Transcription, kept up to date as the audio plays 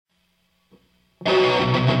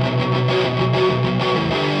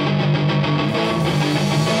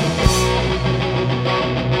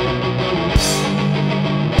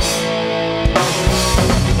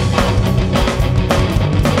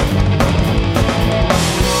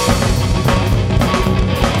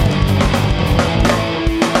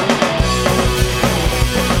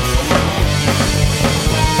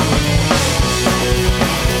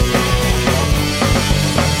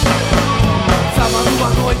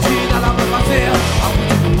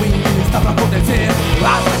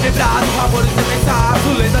sem pensar,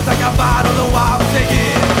 as lendas acabaram, não há o que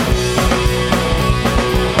seguir.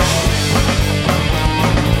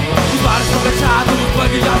 Os bares estão fechados, os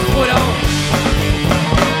punks já se foram.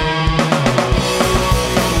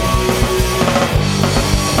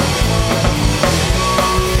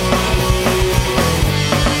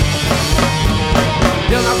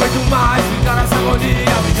 Eu não aguento mais ficar nessa agonia.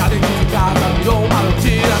 Ficar dentro de casa virou uma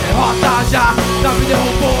rotina. Derrota já, já me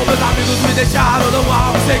derrubou. Meus amigos me deixaram, não há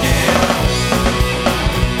o que seguir.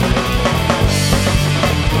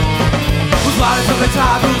 Os bares estão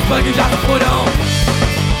fechados, os punks já se foram.